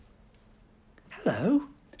Hello.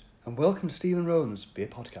 And welcome to Stephen Rowan's Beer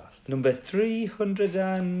Podcast. Number 300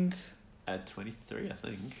 and... 23, I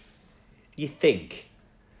think. You think?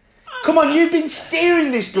 Come on, you've been steering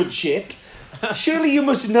this good ship. Surely you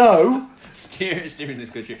must know. Steering this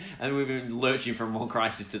country, and we've been lurching from one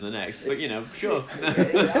crisis to the next. But sure.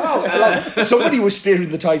 Somebody was steering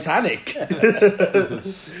the Titanic.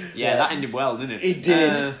 Yeah, that ended well, didn't it? It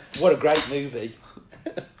did. What a great movie.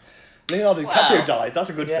 Leonardo DiCaprio dies, that's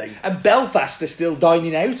a good thing. And Belfast are still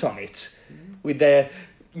dining out on it with their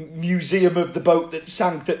museum of the boat that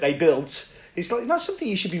sank that they built. It's like not something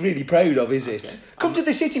you should be really proud of, is it? Come to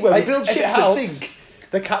the city where we build ships that sink.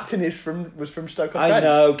 The captain was from Stoke-on-Trent. I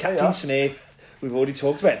know, Captain Smith. We've already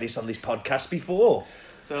talked about this on this podcast before.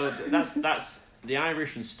 So that's the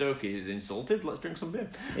Irish and Stokies insulted. Let's drink some beer.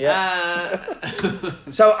 Yeah.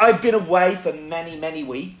 So I've been away for many, many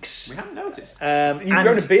weeks. We haven't noticed. You've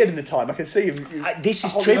grown a beard in the time. I can see you. This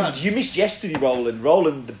is trimmed. You missed yesterday, Roland.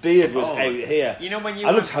 Roland, the beard was out here. You know when you I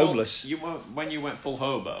looked homeless. When you went full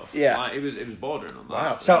hobo. Yeah. It was bordering on that.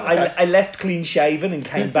 Wow. So I left clean shaven and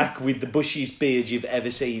came back with the bushiest beard you've ever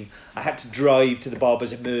seen. I had to drive to the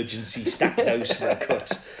barber's emergency stack dose for a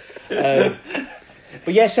cut.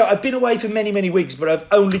 But yeah, so I've been away for many, many weeks, but I've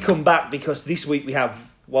only come back because this week we have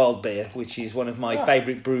Wild Beer, which is one of my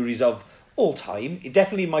favourite breweries of all time.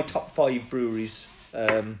 Definitely my top 5 breweries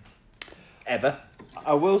ever.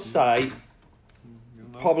 I will say,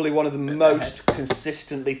 probably one of the most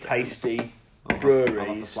consistently tasty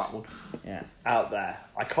breweries out there.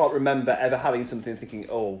 I can't remember ever having something and thinking,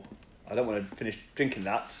 oh, I don't want to finish drinking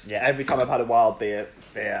that. Yeah. Every time I've had a Wild Beer,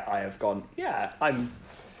 I have gone,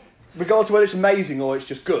 regardless of whether it's amazing or it's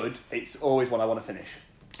just good, it's always one I want to finish.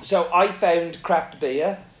 So I found craft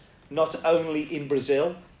beer not only in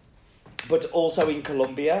Brazil, but also in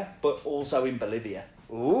Colombia, but also in Bolivia.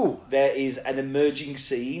 Ooh. There is an emerging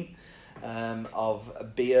scene of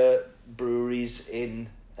beer breweries in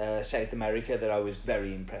South America that I was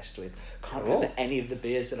very impressed with. Can't remember any of the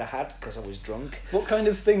beers that I had because I was drunk. What kind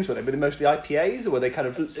of things were they? Were they mostly IPAs or were they kind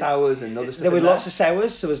of sours and other stuff? There were lots of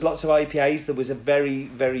sours, there was lots of IPAs, there was a very,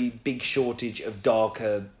 very big shortage of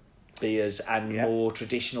darker beers and more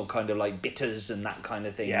traditional kind of like bitters and that kind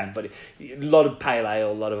of thing. Yeah. But a lot of pale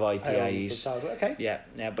ale, a lot of IPAs. Okay.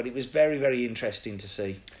 Yeah, but it was very, very interesting to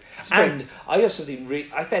see. Strange. And I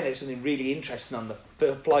found out something really interesting on the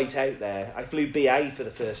flight out there. I flew BA for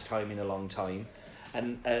the first time in a long time,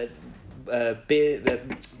 and beer. What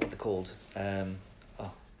they're called?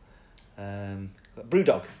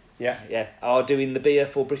 Brewdog. Yeah. Are doing the beer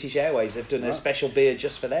for British Airways. They've done a special beer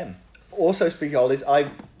just for them. Also, speaking of this,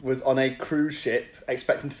 I was on a cruise ship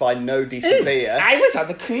expecting to find no decent beer. I was on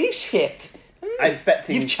the cruise ship.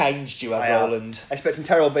 Expecting You've changed, Roland. Expecting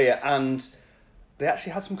terrible beer, and they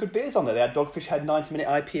actually had some good beers on there. They had Dogfish Head 90-minute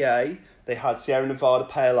IPA. They had Sierra Nevada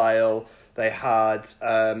Pale Ale. They had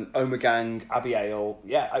Omegang Abbey Ale.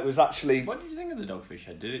 Yeah, it was actually... What did you think of the Dogfish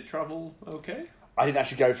Head? Did it travel okay? I didn't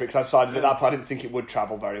actually go for it because I decided at that point I didn't think it would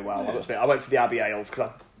travel very well. I went for the Abbey Ales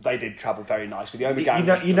because they did travel very nicely. The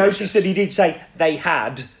Omegang you noticed that he did say they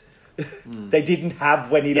had. They didn't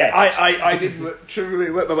have when he left. I did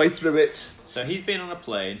truly work my way through it. So he's been on a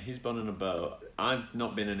plane, he's been on a boat. I've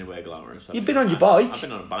not been anywhere glamorous. You've been on your bike. I've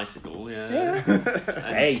been on a bicycle,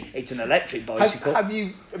 Hey, it's an electric bicycle. Have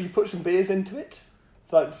you put some beers into it?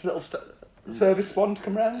 It's like this little service one to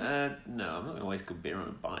come round? No, I'm not going to waste good beer on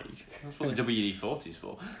a bike. That's what the WD-40's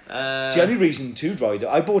for. It's the only reason to ride it.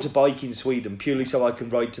 I bought a bike in Sweden purely so I can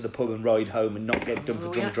ride to the pub and ride home and not get done for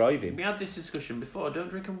drunk driving. We had this discussion before. Don't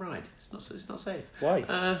drink and ride. It's not safe.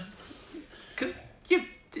 Why? Because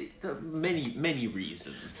there are many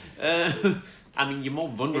reasons. I mean, you're more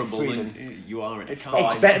vulnerable than you are in a car.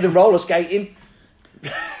 It's better than roller skating.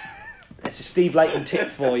 That's a Steve Layton tip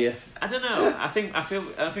for you. I don't know. I think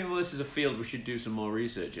well, this is a field we should do some more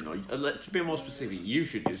research in. Or to be more specific, you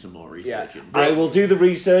should do some more research in. I will do the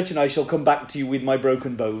research and I shall come back to you with my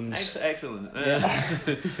broken bones. Excellent.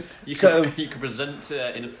 You can present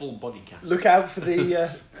in a full body cast. Look out for the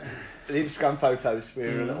Instagram photos. We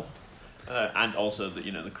were a little. And also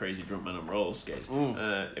the crazy drunk man on roller skates.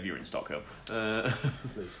 If you're in Stockholm. I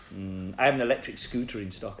have an electric scooter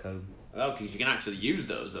in Stockholm. Oh, because you can actually use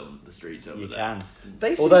those on the streets over there. You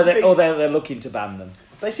can. Although they're looking to ban them.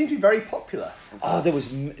 They seem to be very popular. Oh, there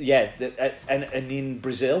was and in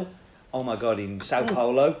Brazil, oh my God, in Sao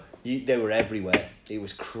Paulo, they were everywhere. It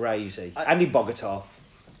was crazy. And in Bogota,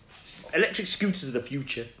 electric scooters are the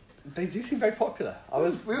future. They do seem very popular.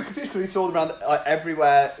 We were confused when we saw them around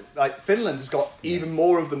everywhere. Like Finland has got even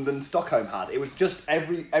more of them than Stockholm had. It was just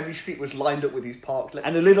every street was lined up with these parks.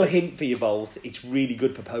 And a little hint for you both: it's really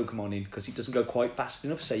good for Pokemoning because it doesn't go quite fast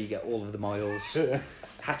enough, so you get all of the miles.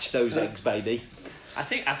 Hatch those eggs, baby. I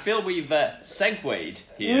feel we've segued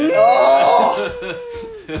here.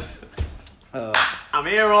 I'm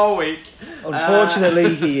here all week.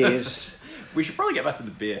 Unfortunately, he is. We should probably get back to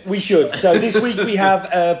the beer. We should. So this week we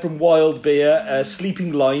have from Wild Beer,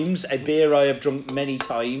 Sleeping Limes, a beer I have drunk many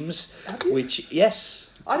times. Which,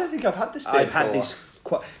 yes, I don't think I've had this beer I've before. had this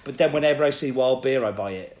quite, but then whenever I see Wild Beer, I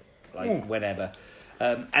buy it. Whenever,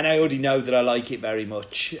 and I already know that I like it very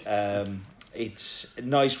much. It's a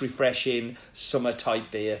nice, refreshing summer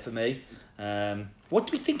type beer for me. What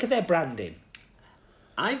do we think of their branding?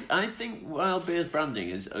 I think Wild Beer's branding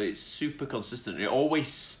it's super consistent. It always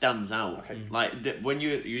stands out. Okay. Like when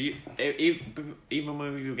you even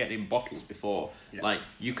when we were getting bottles before, like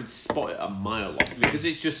you could spot it a mile off because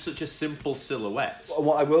it's just such a simple silhouette.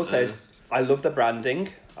 What I will say is, I love the branding.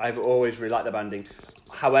 I've always really liked the branding.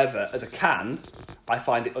 However, as a can, I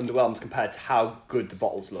find it underwhelmed compared to how good the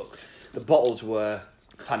bottles looked. The bottles were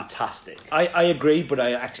fantastic. I agree, but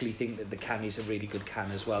I actually think that the can is a really good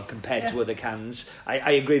can as well compared to other cans.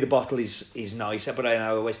 I agree the bottle is nicer, but I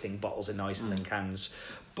always think bottles are nicer than cans.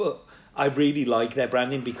 But I really like their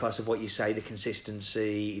branding because of what you say, the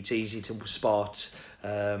consistency. It's easy to spot.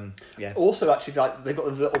 Also, actually, like they've got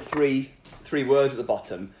the little three words at the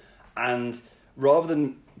bottom, and rather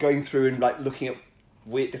than going through and like looking at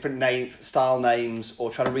weird different style names or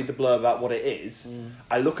trying to read the blurb about what it is,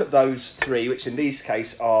 I look at those three, which in these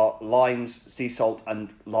case are limes, sea salt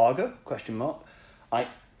and lager, ?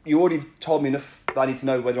 You already told me enough that I need to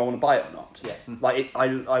know whether I want to buy it or not.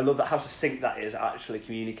 I love that how succinct that is, actually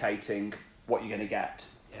communicating what you're going to get.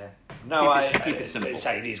 Yeah. No, keep it simple.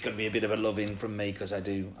 Say it is going to be a bit of a love-in from me because I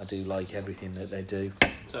do like everything that they do.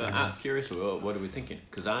 So I'm curious, what are we thinking?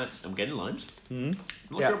 Because I'm getting limes. I'm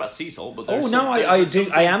not Yeah. sure about sea salt, but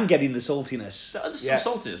I am getting the saltiness. There's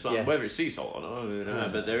some saltiness, but whether it's sea salt or not, I don't know.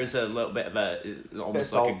 But there is a little bit of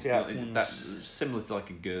almost salt, like that's similar to like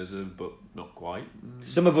a Gurza, but not quite.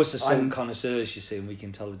 Some of us are salt connoisseurs, you see, and we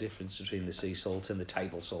can tell the difference between the sea salt and the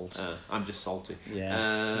table salt. I'm just salty.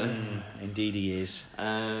 Yeah, indeed he is.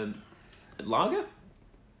 Lager?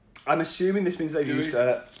 I'm assuming this means they've used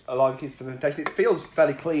a lager fermentation. It feels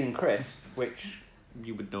fairly clean and crisp, which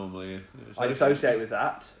You would normally I'd associate with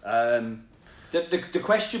that. The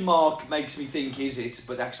question mark makes me think is it,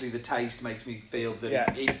 but actually the taste makes me feel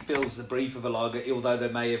that it fills the brief of a lager, although they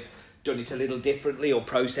may have done it a little differently or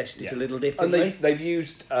processed it a little differently. And they've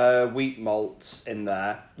used wheat malts in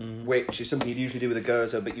there, which is something you'd usually do with a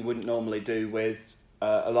Gurza, but you wouldn't normally do with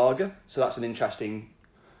a lager. So that's an interesting...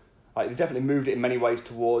 they've definitely moved it in many ways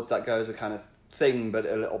towards that Gurza kind of thing, but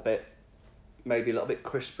maybe a little bit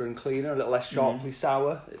crisper and cleaner, a little less sharply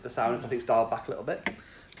sour. The sourness, I think, is dialed back a little bit.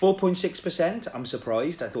 4.6%. I'm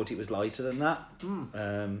surprised. I thought it was lighter than that.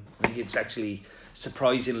 I think it's actually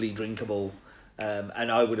surprisingly drinkable.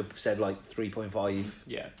 And I would have said like 3.5.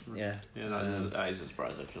 Yeah. That is a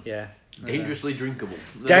surprise, actually. Yeah. Dangerously drinkable.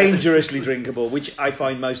 Dangerously drinkable, which I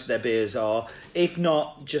find most of their beers are. If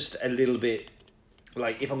not, just a little bit...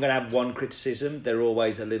 Like, if I'm going to have one criticism, they're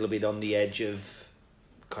always a little bit on the edge of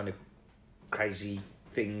kind of crazy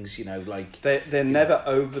things, like... They're never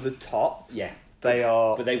over the top. Yeah. They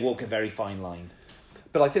are... But they walk a very fine line.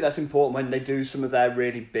 But I think that's important when they do some of their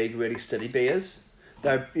really big, really silly beers.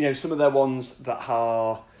 They're, some of their ones that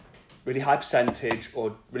are really high percentage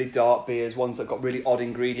or really dark beers, ones that got really odd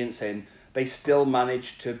ingredients in, they still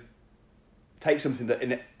manage to take something that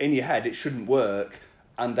in your head it shouldn't work,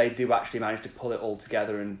 and they do actually manage to pull it all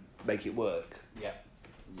together and make it work. Yeah.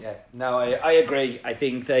 No, I agree. I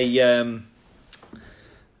think they...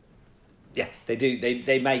 they do.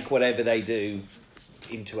 They make whatever they do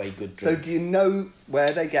into a good drink. So do you know where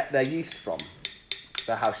they get their yeast from?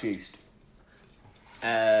 Their house yeast? You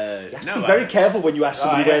have to be very careful when you ask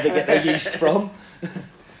somebody where they get their yeast from.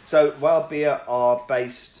 So Wild Beer are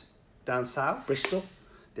based down south, Bristol.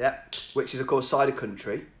 Yeah, which is of course cider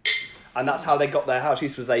country, and that's how they got their house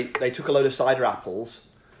yeast. Was they took a load of cider apples,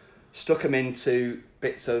 stuck them into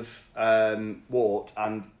bits of wort,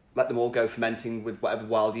 and let them all go fermenting with whatever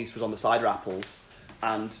wild yeast was on the cider apples,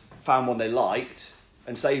 and found one they liked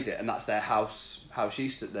and saved it, and that's their house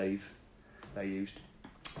yeast that they used.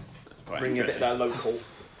 Bring a bit of their local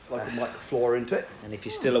flora into it. And if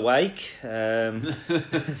you're still awake,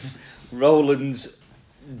 Roland's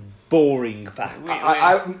boring facts.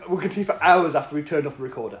 We'll continue for hours after we've turned off the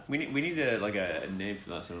recorder. We need a name for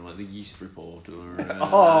that, something like the yeast report or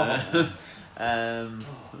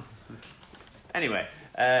Anyway,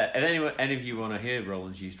 if any of you want to hear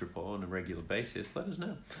Roland's Yeast Report on a regular basis, let us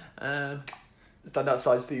know. Stand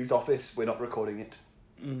outside Steve's office. We're not recording it.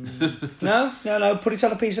 No. Put it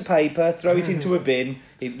on a piece of paper, throw it into a bin.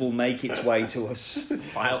 It will make its way to us.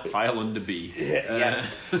 File under B. Yeah.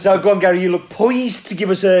 So go on, Gary. You look poised to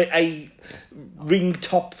give us a ring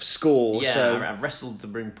top score. Yeah, so I wrestled the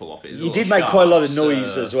ring pull off. You did make quite a lot of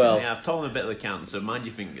noise as well. Yeah, I've told him a bit of the can, so mind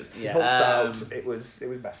your fingers. Yeah. Out. It was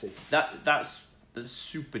messy. That's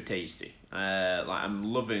super tasty. I'm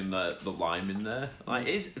loving the lime in there.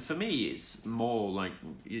 For me, it's more like.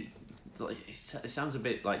 It sounds a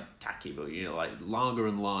bit like tacky, but like lager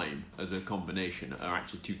and lime as a combination are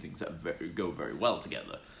actually two things that go very well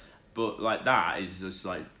together. But like that is just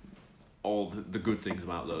like all the good things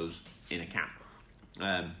about those in a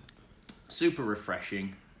can. Super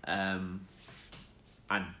refreshing.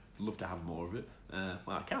 I'd love to have more of it.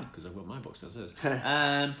 Well, I can because I've got my box downstairs.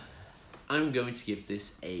 I'm going to give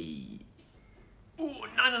this a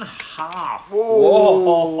 9.5.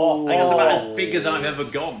 Whoa. I think that's about as big as I've ever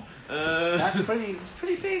gone. It's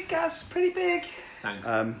pretty big, Gaz. Pretty big. Thanks.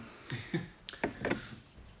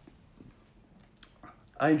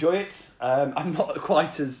 I enjoy it. I'm not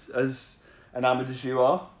quite as enamoured as you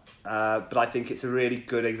are, but I think it's a really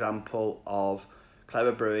good example of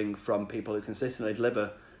clever brewing from people who consistently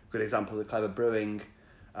deliver good examples of clever brewing.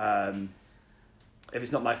 If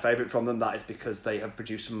it's not my favourite from them, that is because they have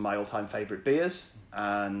produced some of my all-time favourite beers.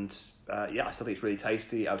 And I still think it's really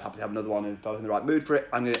tasty. I would happily have another one if I was in the right mood for it.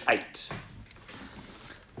 I'm going to 8.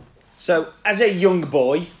 So, as a young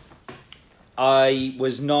boy, I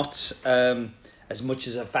was not as much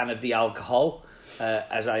as a fan of the alcohol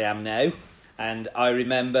as I am now. And I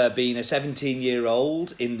remember being a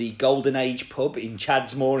 17-year-old in the Golden Age pub in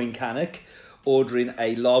Chadsmore in Cannock, ordering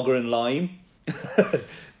a lager and lime,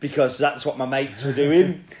 because that's what my mates were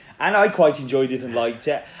doing. And I quite enjoyed it and liked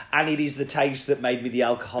it. And it is the taste that made me the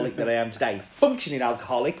alcoholic that I am today. Functioning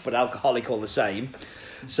alcoholic, but alcoholic all the same.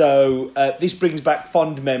 So this brings back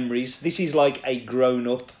fond memories. This is like a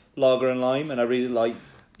grown-up lager and lime, and I really like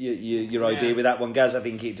your idea with that one, Gaz. I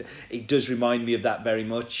think it does remind me of that very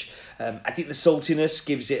much. I think the saltiness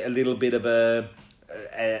gives it a little bit of an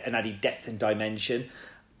added depth and dimension.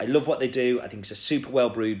 I love what they do. I think it's a super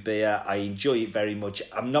well-brewed beer. I enjoy it very much.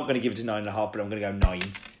 I'm not going to give it a 9.5, but I'm going to go 9.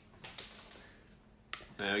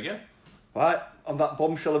 There we go. Right, on that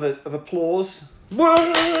bombshell of applause, Whoa!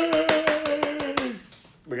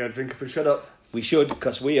 we're going to drink up and shut up. We should,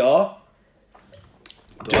 because we are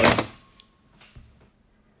done.